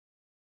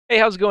Hey,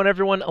 how's it going,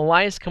 everyone?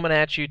 Elias coming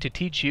at you to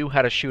teach you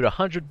how to shoot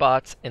 100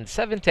 bots in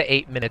 7 to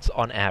 8 minutes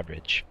on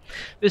average.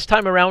 This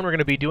time around, we're going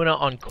to be doing it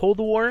on Cold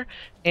War,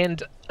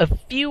 and a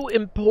few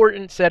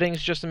important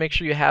settings just to make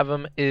sure you have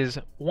them is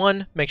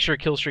 1. Make sure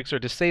kill streaks are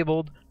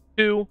disabled,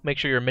 2. Make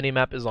sure your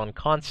minimap is on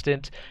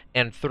constant,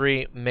 and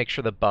 3. Make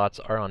sure the bots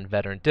are on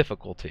veteran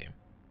difficulty.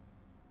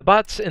 The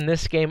bots in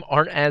this game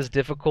aren't as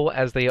difficult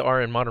as they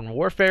are in Modern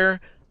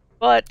Warfare,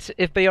 but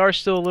if they are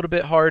still a little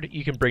bit hard,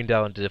 you can bring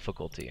down the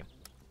difficulty.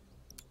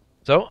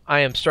 So, I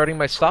am starting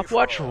my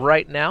stopwatch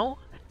right now,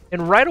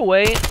 and right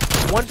away,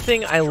 one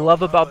thing I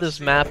love about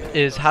this map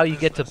is how you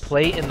get to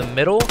play in the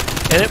middle,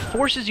 and it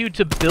forces you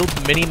to build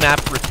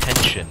minimap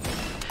retention.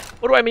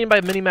 What do I mean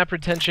by minimap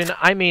retention?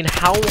 I mean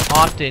how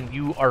often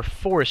you are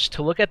forced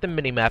to look at the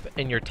minimap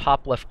in your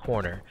top left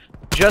corner,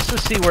 just to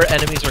see where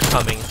enemies are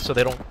coming so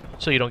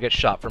you don't get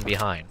shot from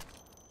behind.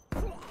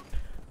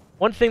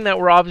 One thing that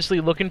we're obviously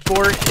looking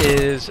for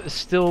is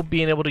still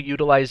being able to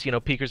utilize,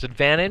 Peeker's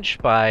advantage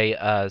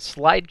by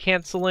slide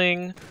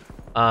canceling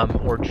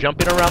or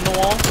jumping around the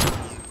wall.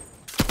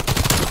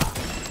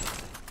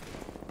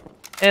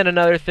 And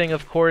another thing,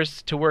 of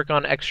course, to work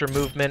on extra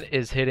movement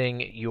is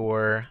hitting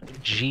your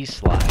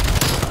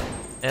G-slides.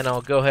 And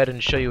I'll go ahead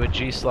and show you a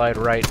G-slide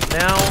right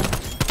now.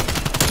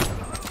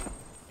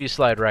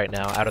 G-slide right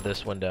now out of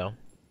this window.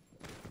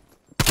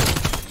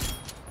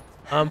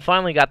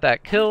 Finally got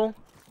that kill.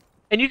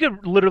 And you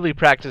could literally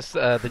practice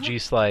the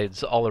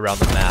G-slides all around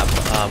the map.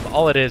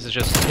 All it is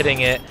just hitting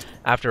it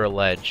after a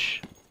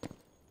ledge.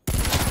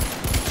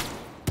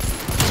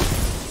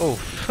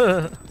 Oof.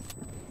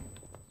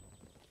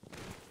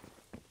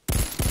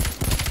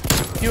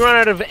 If you run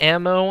out of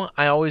ammo,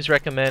 I always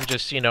recommend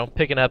just,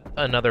 picking up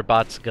another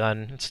bot's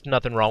gun. It's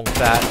nothing wrong with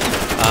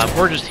that.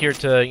 We're just here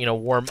to,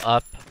 warm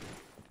up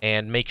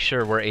and make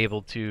sure we're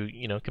able to,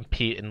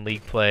 compete in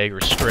league play or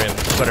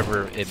scrims,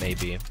 whatever it may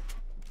be.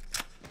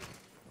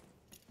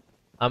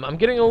 I'm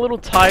getting a little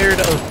tired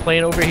of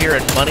playing over here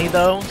at money,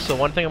 though, so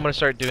one thing I'm going to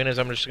start doing is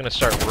I'm just going to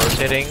start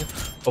rotating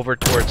over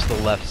towards the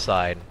left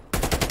side.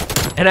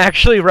 And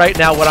actually, right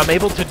now, what I'm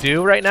able to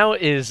do right now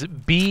is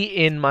be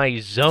in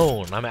my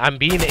zone. I'm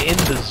being in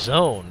the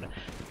zone.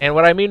 And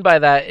what I mean by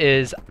that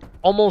is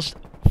almost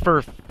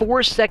for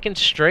 4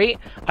 seconds straight,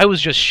 I was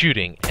just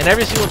shooting. And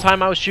every single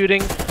time I was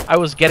shooting, I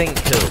was getting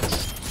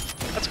kills.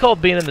 That's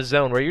called being in the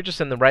zone, where you're just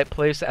in the right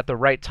place at the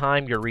right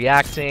time, you're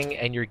reacting,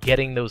 and you're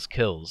getting those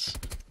kills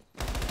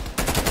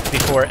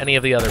before any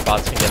of the other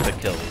bots can get the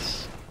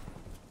kills.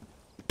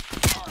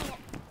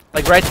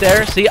 Like right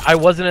there, see, I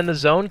wasn't in the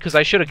zone because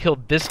I should have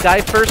killed this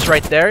guy first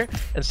right there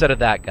instead of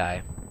that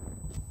guy.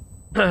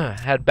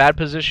 Had bad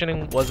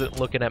positioning, wasn't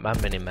looking at my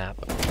minimap.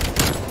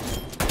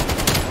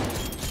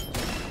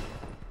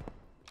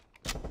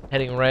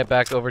 Heading right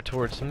back over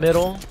towards the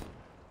middle.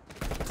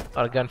 A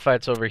lot of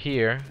gunfights over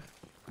here.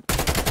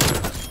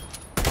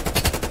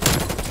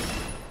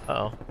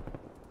 Uh-oh.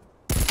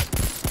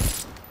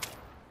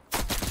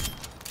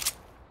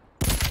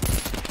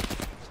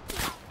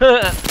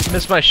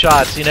 Miss my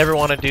shots. You never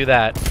want to do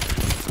that.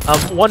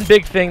 One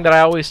big thing that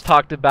I always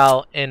talked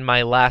about in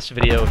my last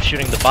video of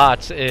shooting the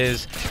bots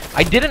is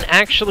I didn't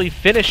actually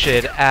finish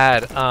it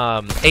at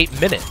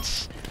 8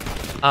 minutes.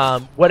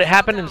 What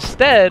happened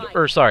instead,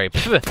 or sorry,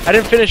 I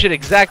didn't finish it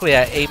exactly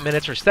at 8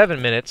 minutes or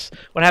 7 minutes.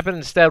 What happened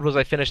instead was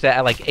I finished it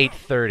at like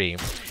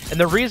 8:30. And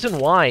the reason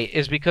why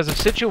is because of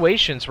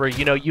situations where,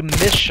 you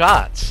miss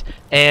shots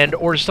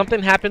or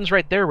something happens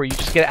right there where you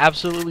just get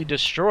absolutely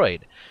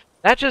destroyed.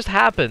 That just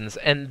happens,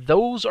 and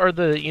those are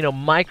the,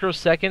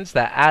 microseconds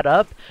that add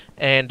up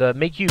and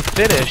make you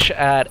finish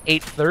at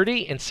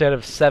 8:30 instead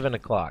of 7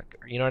 o'clock.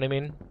 You know what I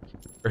mean?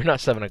 Or not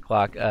 7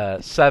 o'clock,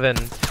 7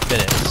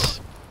 minutes.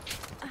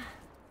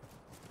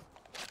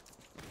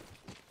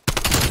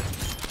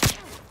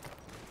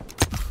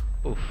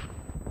 Oof.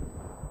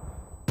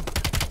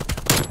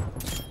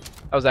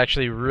 That was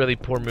actually really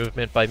poor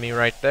movement by me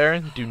right there.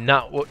 Do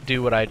not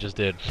do what I just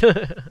did.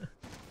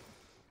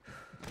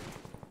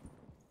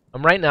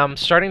 Right now, I'm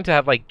starting to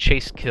have,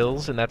 chase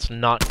kills, and that's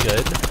not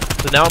good.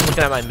 So now I'm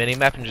looking at my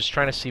minimap and just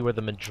trying to see where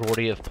the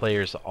majority of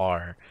players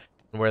are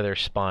and where they're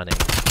spawning.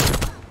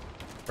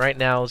 Right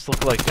now, it's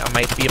looking like I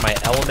might be in my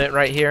element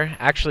right here.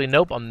 Actually,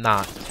 nope, I'm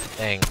not.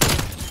 Dang.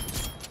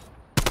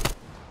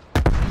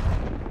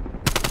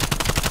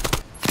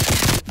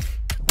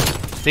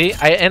 See,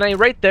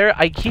 right there,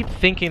 I keep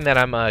thinking that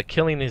I'm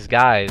killing these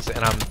guys,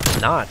 and I'm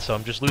not, so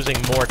I'm just losing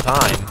more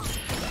time,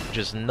 which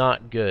is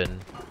not good.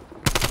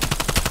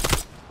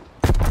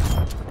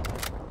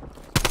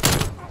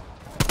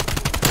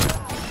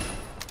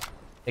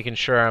 Making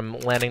sure I'm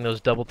landing those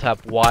double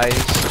tap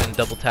Ys and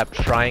double tap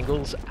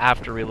triangles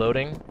after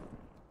reloading.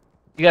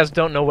 You guys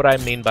don't know what I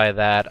mean by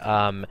that.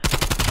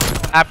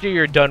 After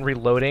you're done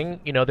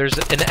reloading, there's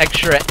an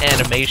extra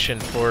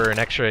animation for an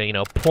extra,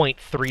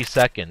 0.3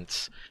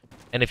 seconds.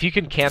 And if you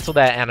can cancel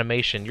that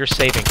animation, you're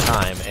saving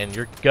time, and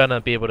you're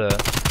gonna be able to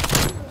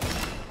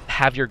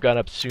have your gun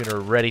up sooner,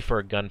 ready for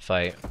a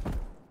gunfight.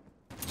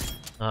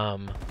 I'll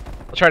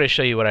try to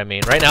show you what I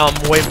mean. Right now,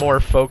 I'm way more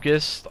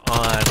focused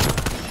on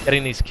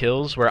getting these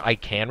kills where I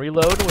can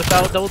reload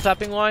without double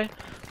tapping Y.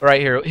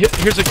 Right here,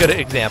 here's a good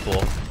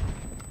example.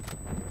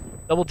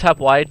 Double tap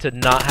Y to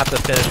not have to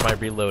finish my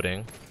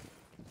reloading.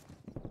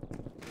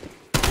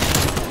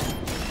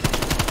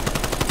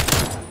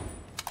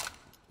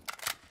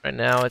 Right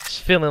now, it's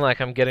feeling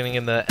like I'm getting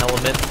in the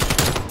element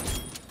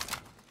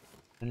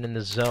and in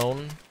the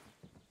zone.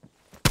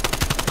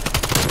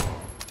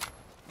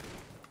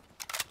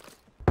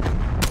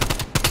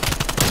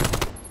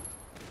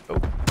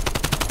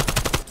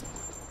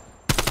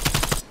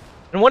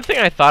 And one thing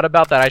I thought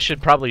about that I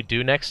should probably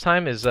do next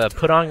time is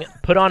put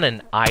on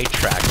an eye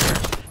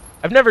tracker.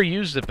 I've never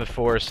used it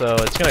before, so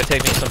it's gonna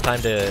take me some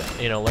time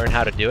to learn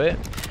how to do it.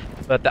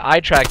 But the eye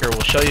tracker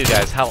will show you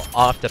guys how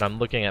often I'm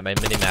looking at my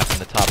minimap in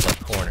the top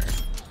left corner.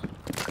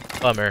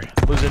 Bummer,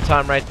 losing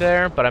time right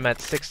there, but I'm at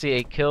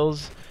 68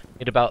 kills,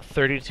 need about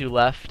 32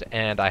 left,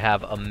 and I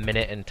have a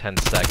minute and 10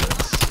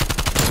 seconds.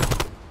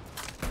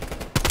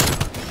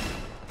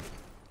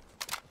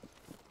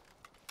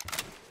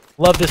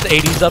 Love this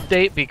 80s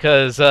update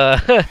because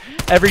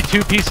every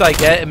 2-piece I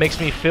get, it makes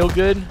me feel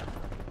good.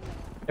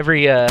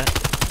 Every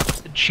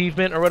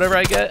achievement or whatever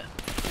I get.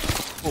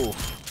 Ooh.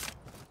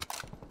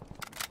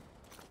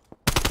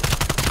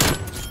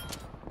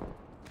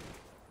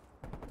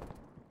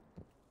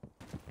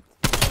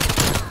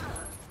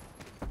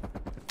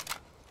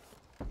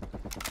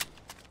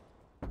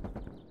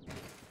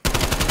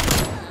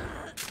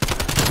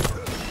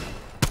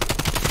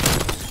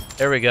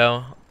 There we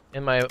go.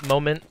 In my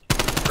moment.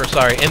 Or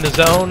sorry, in the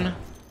zone.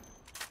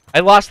 I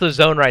lost the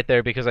zone right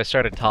there because I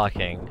started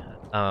talking.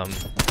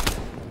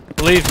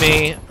 Believe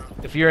me,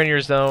 if you're in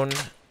your zone,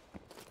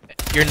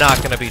 you're not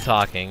going to be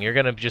talking. You're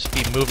going to just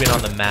be moving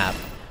on the map,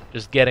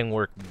 just getting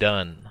work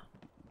done.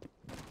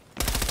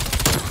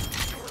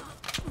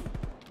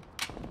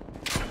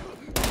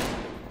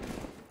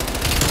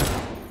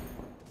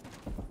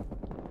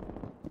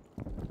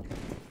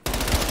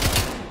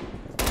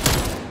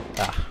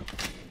 Ah.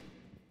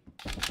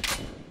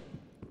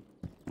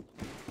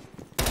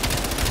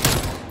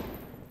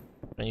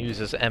 I'm gonna use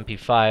this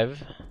MP5.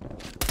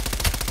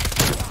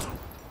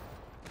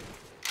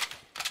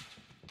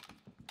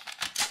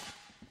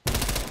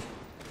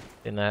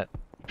 In that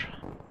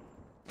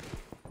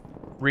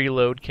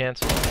reload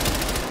cancel.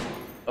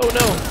 Oh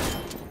no!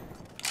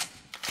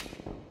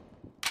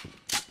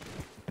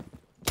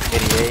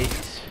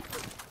 88.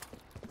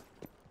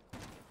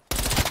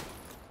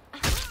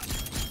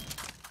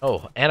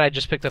 Oh, and I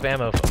just picked up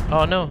ammo.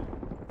 Oh no!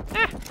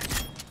 Ah.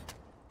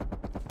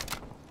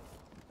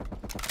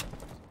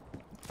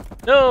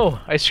 No!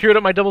 I screwed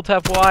up my double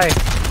tap Y.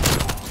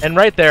 And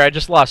right there, I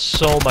just lost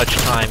so much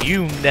time.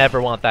 You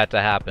never want that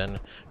to happen.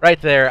 Right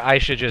there, I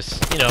should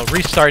just,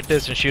 restart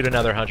this and shoot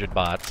another 100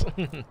 bots.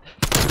 Let's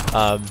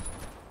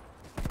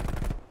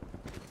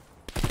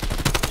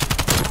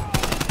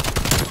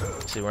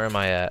see, where am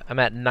I at? I'm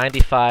at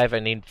 95. I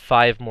need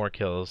 5 more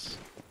kills.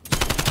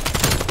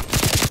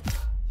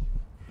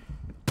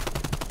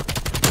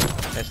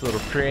 Nice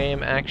little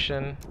pre-aim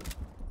action.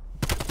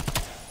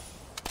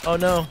 Oh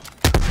no!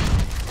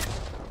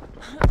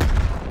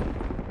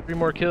 3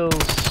 more kills.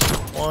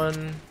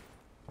 1,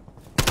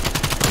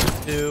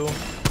 2,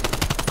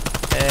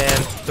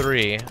 and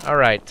 3.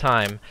 Alright,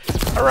 time.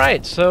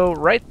 Alright, so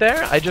right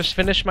there, I just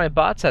finished my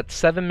bots at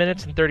 7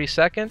 minutes and 30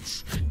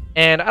 seconds.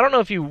 And I don't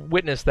know if you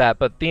witnessed that,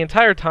 but the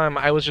entire time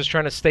I was just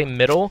trying to stay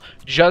middle,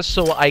 just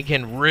so I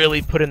can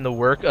really put in the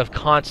work of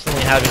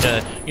constantly having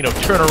to,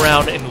 turn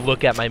around and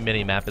look at my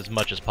minimap as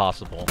much as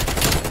possible.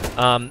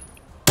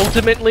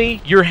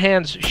 Ultimately, your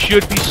hands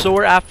should be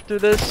sore after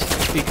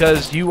this,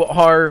 because you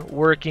are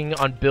working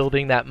on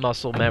building that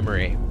muscle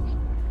memory.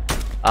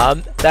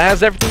 That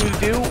has everything to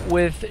do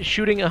with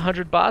shooting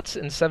 100 bots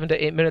in 7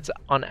 to 8 minutes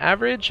on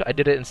average. I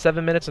did it in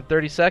 7 minutes and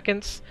 30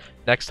 seconds.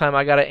 Next time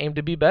I gotta aim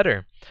to be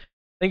better.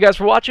 Thank you guys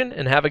for watching,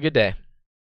 and have a good day.